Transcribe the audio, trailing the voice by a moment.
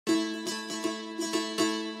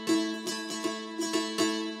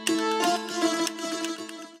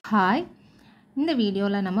Hi, இந்த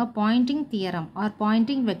வீடியோல நம்ம pointing theorem or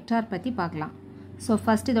pointing vector பத்தி பார்க்கலாம். So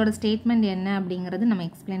first இதோட statement என்ன அப்படிங்கறது நம்ம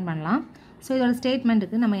explain பண்ணலாம். So இதோட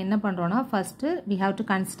statementக்கு நம்ம என்ன பண்றோம்னா first we have to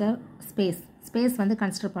consider space வந்து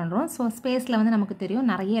கன்சிடர் பண்றோம். So ஸ்பேஸ்ல வந்து நமக்கு தெரியும்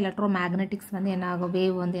நிறைய எலக்ட்ரோமேக்னெட்டிக்ஸ் வந்து என்ன ஆகும்,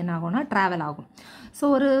 வேவ் வந்து என்ன ஆகும்னா டிராவல் ஆகும். ஸோ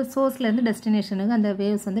ஒரு சோர்ஸ்ல இருந்து டெஸ்டினேஷனுக்கு அந்த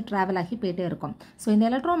வேவ்ஸ் வந்து டிராவல் ஆகி போயிட்டே இருக்கும். ஸோ இந்த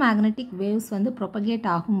எலக்ட்ரோமேக்னெட்டிக் வேவ்ஸ் வந்து ப்ரொபகேட்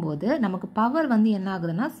ஆகும்போது நமக்கு பவர் வந்து என்ன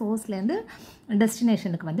ஆகுதுன்னா சோர்ஸ்லேருந்து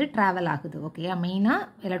டெஸ்டினேஷனுக்கு வந்து டிராவல் ஆகுது. ஓகே,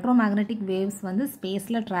 மெயினாக எலக்ட்ரோமேக்னெட்டிக் வேவ்ஸ் வந்து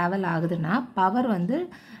ஸ்பேஸில் டிராவல் ஆகுதுன்னா பவர் வந்து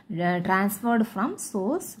transferred from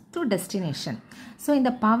source to destination. So இந்த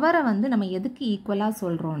பவரை வந்து நம்ம எதுக்கு ஈக்குவலாக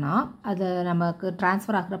சொல்கிறோன்னா, அது நமக்கு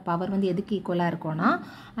ட்ரான்ஸ்ஃபர் ஆகிற பவர் வந்து எதுக்கு ஈக்குவலாக இருக்கும்னா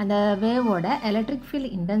அந்த வேவோட electric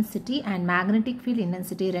field intensity and magnetic field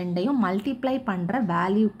intensity ரெண்டையும் மல்டிப்ளை பண்ணுற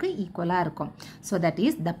வேல்யூக்கு ஈக்குவலாக இருக்கும். So that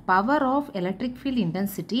is the power of electric field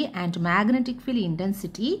intensity and magnetic field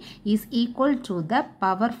intensity is equal to the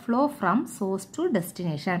power flow from source to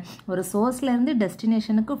destination. ஒரு சோர்ஸ்லேருந்து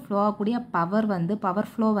டெஸ்டினேஷனுக்கு flow ஆகக்கூடிய power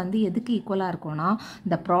flow வந்து எதுக்கு ஈக்குவலாக இருக்கும்னா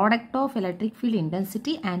the product of electric field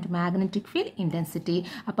intensity and magnetic field intensity.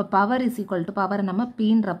 அப்போ power is equal to, power நம்ம P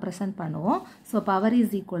ன்னு represent பண்ணுவோம். So power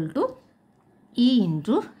is equal to E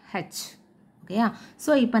into H. ஓகேயா?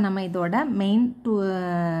 ஸோ இப்போ நம்ம இதோட மெயின்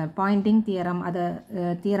பாயிண்டிங் தியரம், அதை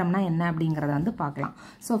தியரம்னா என்ன அப்படிங்கிறத வந்து பார்க்கலாம்.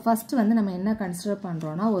 ஸோ ஃபஸ்ட்டு வந்து நம்ம என்ன கன்சிடர்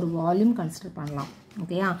பண்ணுறோன்னா ஒரு வால்யூம் கன்சிடர் பண்ணலாம்.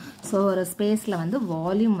 ஓகேயா? ஸோ ஒரு ஸ்பேஸில் வந்து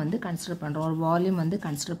வால்யூம் வந்து கன்சிடர் பண்ணுறோம், ஒரு வால்யூம் வந்து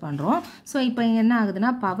கன்சிடர் பண்ணுறோம். ஸோ இப்போ என்ன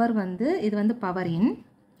ஆகுதுன்னா பவர் வந்து இது வந்து பவர் இன்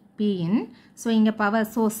Pin. ஸோ இங்கே பவர்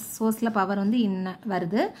சோர்ஸில் பவர் வந்து இன்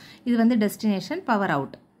வருது, இது வந்து டெஸ்டினேஷன் பவர்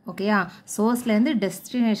அவுட். ஓகேயா? சோர்ஸ்லேருந்து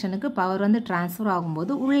டெஸ்டினேஷனுக்கு பவர் வந்து ட்ரான்ஸ்ஃபர்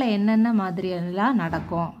ஆகும்போது உள்ள என்னென்ன மாதிரியெல்லாம்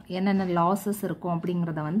நடக்கும், என்னென்ன லாஸஸ் இருக்கும்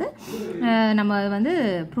அப்படிங்கிறத வந்து நம்ம வந்து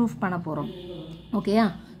ப்ரூஃப் பண்ண போகிறோம். ஓகேயா?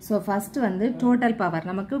 ஸோ ஃபஸ்ட்டு வந்து டோட்டல் பவர்,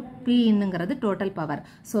 நமக்கு Pன்னுங்கிறது total power.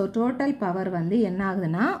 So total power வந்து என்ன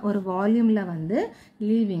ஆகுதுன்னா ஒரு வால்யூமில் வந்து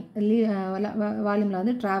வால்யூமில்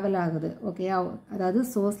வந்து ட்ராவல் ஆகுது. ஓகேயா? அதாவது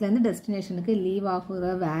சோர்ஸ்லேருந்து டெஸ்டினேஷனுக்கு லீவ்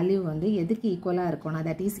ஆகுற வேல்யூ வந்து எதுக்கு ஈக்குவலாக இருக்கும்னா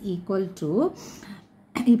தட் இஸ் ஈக்குவல் டு,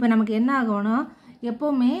 இப்போ நமக்கு என்ன ஆகும்னா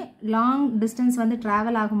எப்போவுமே லாங் டிஸ்டன்ஸ் வந்து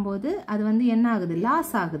ட்ராவல் ஆகும்போது அது வந்து என்ன ஆகுது,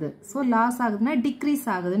 லாஸ் ஆகுது. ஸோ லாஸ் ஆகுதுன்னா டிக்ரீஸ்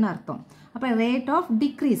ஆகுதுன்னு அர்த்தம். அப்போ ரேட் ஆஃப்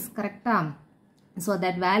டிக்ரீஸ், கரெக்டாக? ஸோ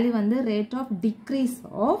தட் வேல்யூ வந்து rate of degrees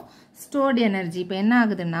of stored energy. இப்போ என்ன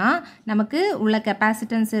ஆகுதுன்னா நமக்கு உள்ள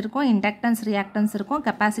கெப்பாசிட்டன்ஸ் இருக்கும், இண்டக்டன்ஸ் ரியாக்டன்ஸ் இருக்கும்,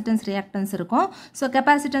 கெப்பாசிட்டன்ஸ் ரியாக்டன்ஸ் இருக்கும். ஸோ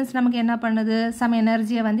கெப்பாசிட்டன்ஸ் நமக்கு என்ன பண்ணுது, சம்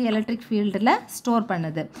எனர்ஜியை வந்து எலக்ட்ரிக் ஃபீல்டில் ஸ்டோர்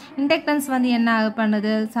பண்ணுது. இண்டக்டன்ஸ் வந்து என்ன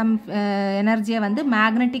பண்ணுது, சம் எனர்ஜியை வந்து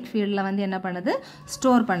மேக்னெட்டிக் ஃபீல்டில் வந்து என்ன பண்ணுது,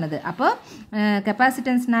 ஸ்டோர் பண்ணுது. அப்போ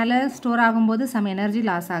கெப்பாசிட்டன்ஸ்னால ஸ்டோர் ஆகும்போது சம் எனர்ஜி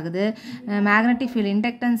லாஸ் ஆகுது. மேக்னெட்டிக் ஃபீல்டு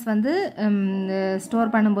இண்டக்டன்ஸ் வந்து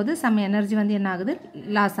ஸ்டோர் பண்ணும்போது சம் எனர்ஜி வந்து என்ன ஆகுது,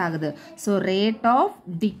 லாஸ் ஆகுது. So rate of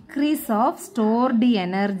degrees of stored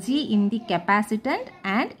energy in the capacitant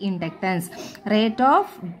and inductance, rate of,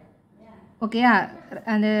 okay,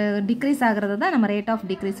 and decrease ஆகிறது தான் நம்ம rate of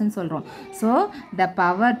decrease ன்னு சொல்றோம். So the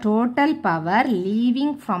power, total power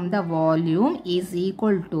leaving from the volume is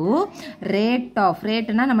equal to rate of,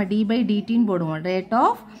 rateனா நம்ம d by dt ன்னு போடுவோம், rate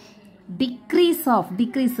of decrease of,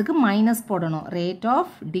 decreaseக்கு minus போடணும், rate of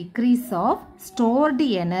decrease of stored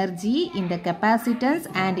energy in the capacitance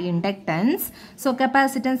and inductance. So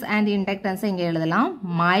capacitance and inductance இங்கே எழுதலாம்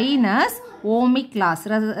minus ohmic loss,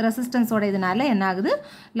 resistance ஓட இதனால என்ன ஆகுது,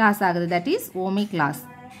 லாஸ் ஆகுது, that is ohmic loss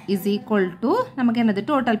is equal to நமக்கு என்னது,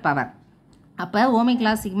 total power. அப்போ ஓமிக்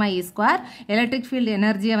லாஸ் சிக்மா இ ஸ்கொயர், எலக்ட்ரிக் ஃபீல்டு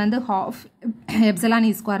எனர்ஜியை வந்து ஹாஃப் எப்சிலான்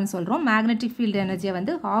இ ஸ்கொயர்னு சொல்கிறோம், மேக்னெட்டிக் ஃபீல்டு எனர்ஜியை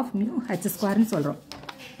வந்து ஹாஃப் மியூ ஹெச் ஸ்கொயர்னு சொல்கிறோம்.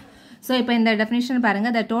 ஸோ இப்போ இந்த டெஃபினிஷன்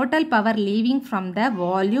பாருங்கள், the total power leaving from the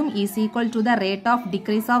volume is equal to the rate of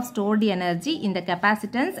decrease of stored energy in the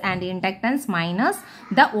capacitance and inductance minus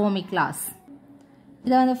the ohmic loss.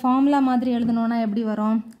 இதை அந்த formula மாதிரி எழுதணும்னா எப்படி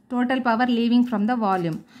வரும், total power leaving from the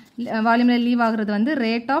வால்யூமில் leave ஆகுறது வந்து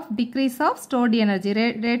rate of degrees of stored energy.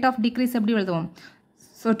 Rate of degrees எப்படி எழுதுவோம்,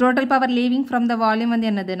 so total power leaving from the volume வந்து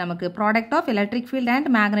என்னது, நமக்கு product of electric field and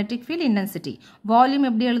magnetic field intensity. Volume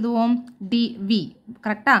எப்படி எழுதுவோம், TV,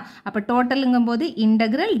 கரெக்டாக? அப்போ டோட்டலுங்கும் போது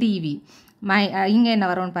இன்டெக்ரல் டிவி. இங்கே என்ன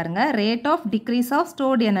வரும்னு பாருங்கள், rate of degrees of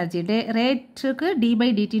stored energy, ரேட்டுக்கு டி பை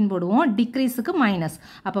டிடின்னு போடுவோம், டிக்ரீஸுக்கு மைனஸ்.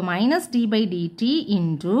 அப்போ minus D by DD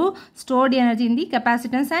into stored energy in the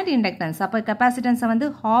capacitance and inductance. அப்போ கெப்பாசிட்டன்ஸை வந்து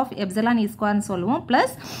ஹாஃப் எப்சிலான் இ ஸ்கொயர்னு சொல்லுவோம்,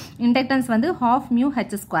 ப்ளஸ் இண்டக்டன்ஸ் வந்து half mu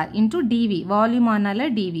H square into TV, volume ஆனால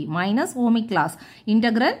TV, minus ohmic loss,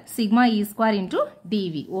 integral sigma இ square into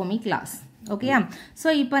TV, ohmic loss. ஓகேயா? So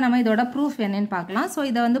இப்போ நம்ம இதோட ப்ரூஃப் என்னன்னு பார்க்கலாம். ஸோ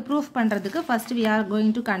இதை வந்து ப்ரூஃப் பண்ணுறதுக்கு first we are going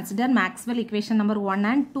to consider Maxwell equation number 1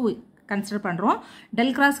 and 2 consider பண்ணுறோம்.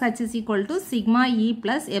 Del cross H is equal to sigma E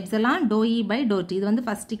plus epsilon to E by to D. இது வந்து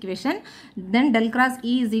first equation. Then del cross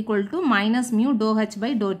E is equal to minus mu to H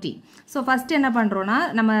by to D. So first என்ன பண்ணுறோன்னா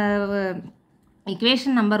நம்ம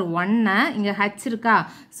equation number 1 இங்கே H இருக்கா,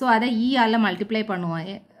 so அதை இஆல் multiply பண்ணுவோம்.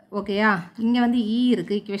 ஓகேயா, இங்கே வந்து இ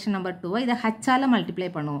இருக்குது இக்குவேஷன் நம்பர் 2 இதை ஹச்சால் மல்டிப்ளை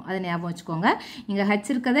பண்ணுவோம். அதை ஞாபகம் வச்சுக்கோங்க. இங்கே ஹச்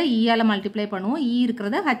இருக்கிறத இஆல் மல்டிப்ளை பண்ணுவோம், இ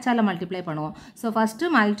இருக்கிறத ஹச்சால் மல்டிப்ளை பண்ணுவோம். So first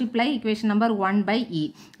multiply equation number 1 by இ.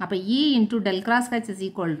 அப்போ இ into del cross H is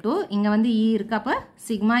equal to இங்கே வந்து இ இருக்குது, அப்போ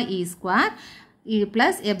sigma E square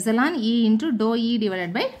plus epsilon E into to E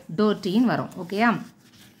divided by to டின்னு வரும். ஓகேயா,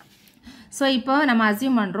 ஸோ இப்போ நம்ம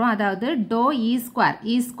அசியூம் பண்ணுறோம், அதாவது டோ இ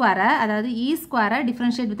ஸ்கொயரை அதாவது இ ஸ்கொயரை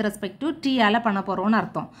டிஃப்ரென்ஷியேட் வித் ரெஸ்பெக்ட் டு டியால் பண்ண போகிறோம்னு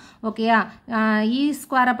அர்த்தம். ஓகேயா, இ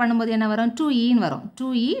ஸ்கொயரை பண்ணும்போது என்ன வரும், 2இன்னு வரும்.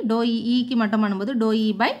 2இ டோ இக்கு மட்டும் பண்ணும்போது டோ இ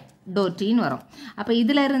பை டோ டின்னு வரும். அப்போ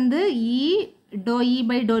இதில் இருந்து இ to E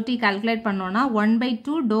by to D calculate பண்ணோன்னா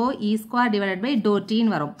 1/2 to E square divided by to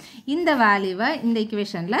டின்னு வரும். இந்த வேல்யூவை இந்த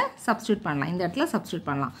இக்குவேஷனில் சப்ஸ்டியூட் பண்ணலாம், இந்த இடத்துல சப்ஸ்டியூட்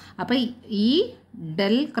பண்ணலாம். அப்போ இ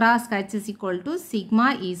del cross h is equal to sigma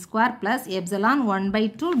e square plus epsilon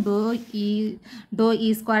 1/2 dou e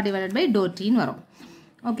square divided by dou t ன்னு வரும்.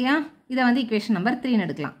 ஓகேயா, இதை வந்து இக்குவேஷன் நம்பர் 3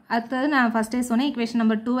 எடுக்கலாம். அடுத்தது நான் ஃபஸ்ட்டே சொன்னேன், இக்குவேஷன்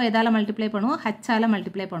நம்பர் 2 எதால் மல்டிப்ளை பண்ணுவோம், ஹச்சால்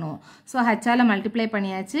மல்டிப்ளை பண்ணுவோம். ஸோ ஹச்சால் மல்டிப்ளை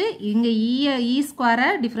பண்ணியாச்சு. இங்கே இ ஸ்கொயரை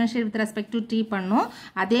differentiate with respect to D பண்ணணும்.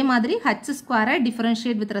 அதே மாதிரி ஹச் ஸ்கொயரை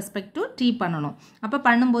differentiate with respect to D பண்ணணும். அப்போ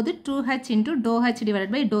பண்ணும்போது 2h into to H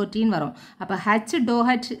divided by to டின்னு வரும். அப்போ H to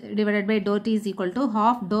H divided by to D is equal to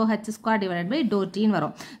half to H square divided by to டின்னு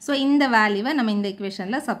வரும். ஸோ இந்த வேல்யூவை நம்ம இந்த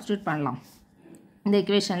இக்குவேஷனில் சப்ஸ்டியூட் பண்ணலாம். இந்த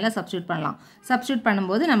இக்குவேஷனில் சப்ஸ்டியூட் பண்ணலாம். சப்ஸ்டியூட்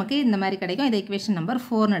பண்ணும்போது நமக்கு இந்த மாதிரி கிடைக்கும். இதை இக்குவேஷன் நம்பர்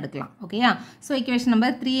 4 எடுக்கலாம். ஓகேயா, ஸோ இக்குவேஷன்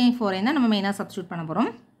நம்பர் 3 4 தான் நம்ம மெயினாக சப்ஸ்டியூட் பண்ண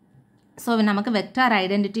போகிறோம். ஸோ நமக்கு வெக்டார்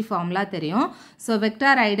ஐடென்டிட்டி ஃபார்முலா தெரியும். ஸோ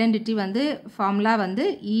வெக்டார் ஐடென்டிட்டி வந்து ஃபார்முலா வந்து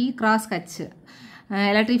இ cross H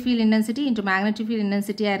electric field intensity into magnetic field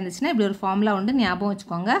இன்டென்சிட்டியாக இருந்துச்சுன்னா இப்படி ஒரு ஃபார்முலா உண்டு, ஞாபகம்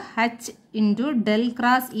வச்சுக்கோங்க. H into del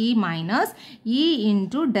cross E minus இ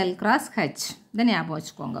இன்டூ டெல் கிராஸ் ஹச், இதை ஞாபகம்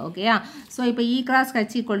வச்சுக்கோங்க. ஓகேயா, ஸோ இப்போ இ cross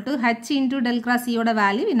H equal to H into del cross இயோட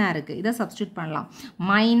value என்ன இருக்குது, இதை சப்ஸ்டியூட் பண்ணலாம்.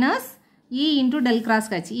 மைனஸ் இ இன்டூ டெல் கிராஸ்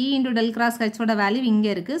ஹச், இ இன்டூ டெல் கிராஸ் ஹச்சோட வேல்யூ இங்கே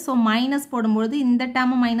இருக்குது. ஸோ மைனஸ் போடும்போது இந்த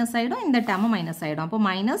டேர்மும் மைனஸ் ஆகிடும், இந்த டேர்மும் மைனஸ் ஆகிடும். அப்போ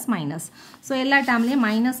மைனஸ் மைனஸ். ஸோ எல்லா டேர்ம்லேயும்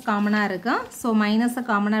மைனஸ் காமனாக இருக்கும். ஸோ மைனஸை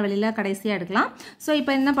காமனாக வெளியில் கடைசியாக எடுக்கலாம். ஸோ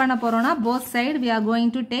இப்போ என்ன பண்ண போகிறோம்னா both side we are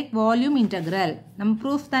going to take volume integral. நம்ம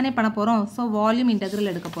ப்ரூஃப் தானே பண்ண போகிறோம். ஸோ வால்யூம்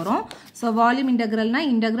இன்டெக்ரல் எடுக்க போகிறோம். ஸோ வால்யூம் இன்டெக்ரல்னா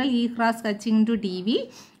இன்டெக்ரல் இ cross H into TV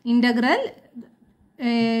integral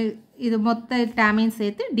இது மொத்த டேமையும்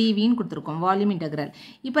சேர்த்து டிவின்னு கொடுத்துருக்கோம், வால்யூம் இன்டெக்ரல்.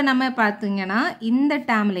 இப்போ நம்ம பார்த்தீங்கன்னா இந்த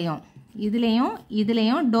டேம்லையும்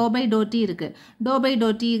இதுலேயும் டோ பை டோ டி இருக்குது. டோ பை டோ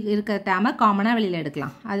டி இருக்கிற டேமை காமனாக வெளியில்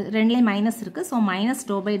எடுக்கலாம். அது ரெண்டுலேயும் மைனஸ் இருக்குது. So minus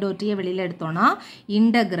to by to டியை வெளியில் எடுத்தோன்னா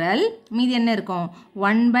இன்டெக்ரல் மீதி என்ன இருக்கும்,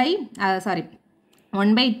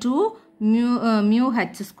 1/2 mu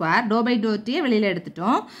H square to by to டியை வெளியில்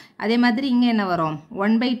எடுத்துட்டோம். அதே மாதிரி இங்கே என்ன வரும்,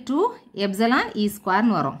 1/2 எப்சிலான் இ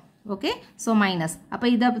ஸ்கொயர்னு வரும். Okay, so minus. அப்போ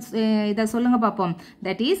இதை சொல்லுங்க பார்ப்போம்.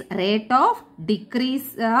 That is rate of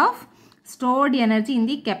degrees of stored energy in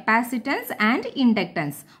the capacitance and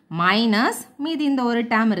inductance minus மீதி இந்த ஒரு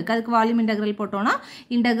டேர்ம் இருக்குது, அதுக்கு வால்யூம் இன்டெக்ரல் போட்டோன்னா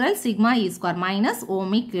integral sigma E square minus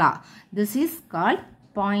ohmic law. This is called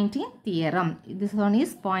Poynting theorem. This one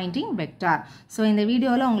is Poynting vector. So இந்த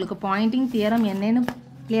வீடியோவில் உங்களுக்கு Poynting theorem என்னன்னு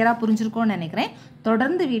கிளியராக புரிஞ்சிருக்கோன்னு நினைக்கிறேன்.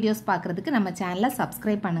 தொடர்ந்து வீடியோஸ் பார்க்குறதுக்கு நம்ம சேனலை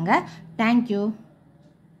சப்ஸ்கிரைப் பண்ணுங்கள். தேங்க்யூ.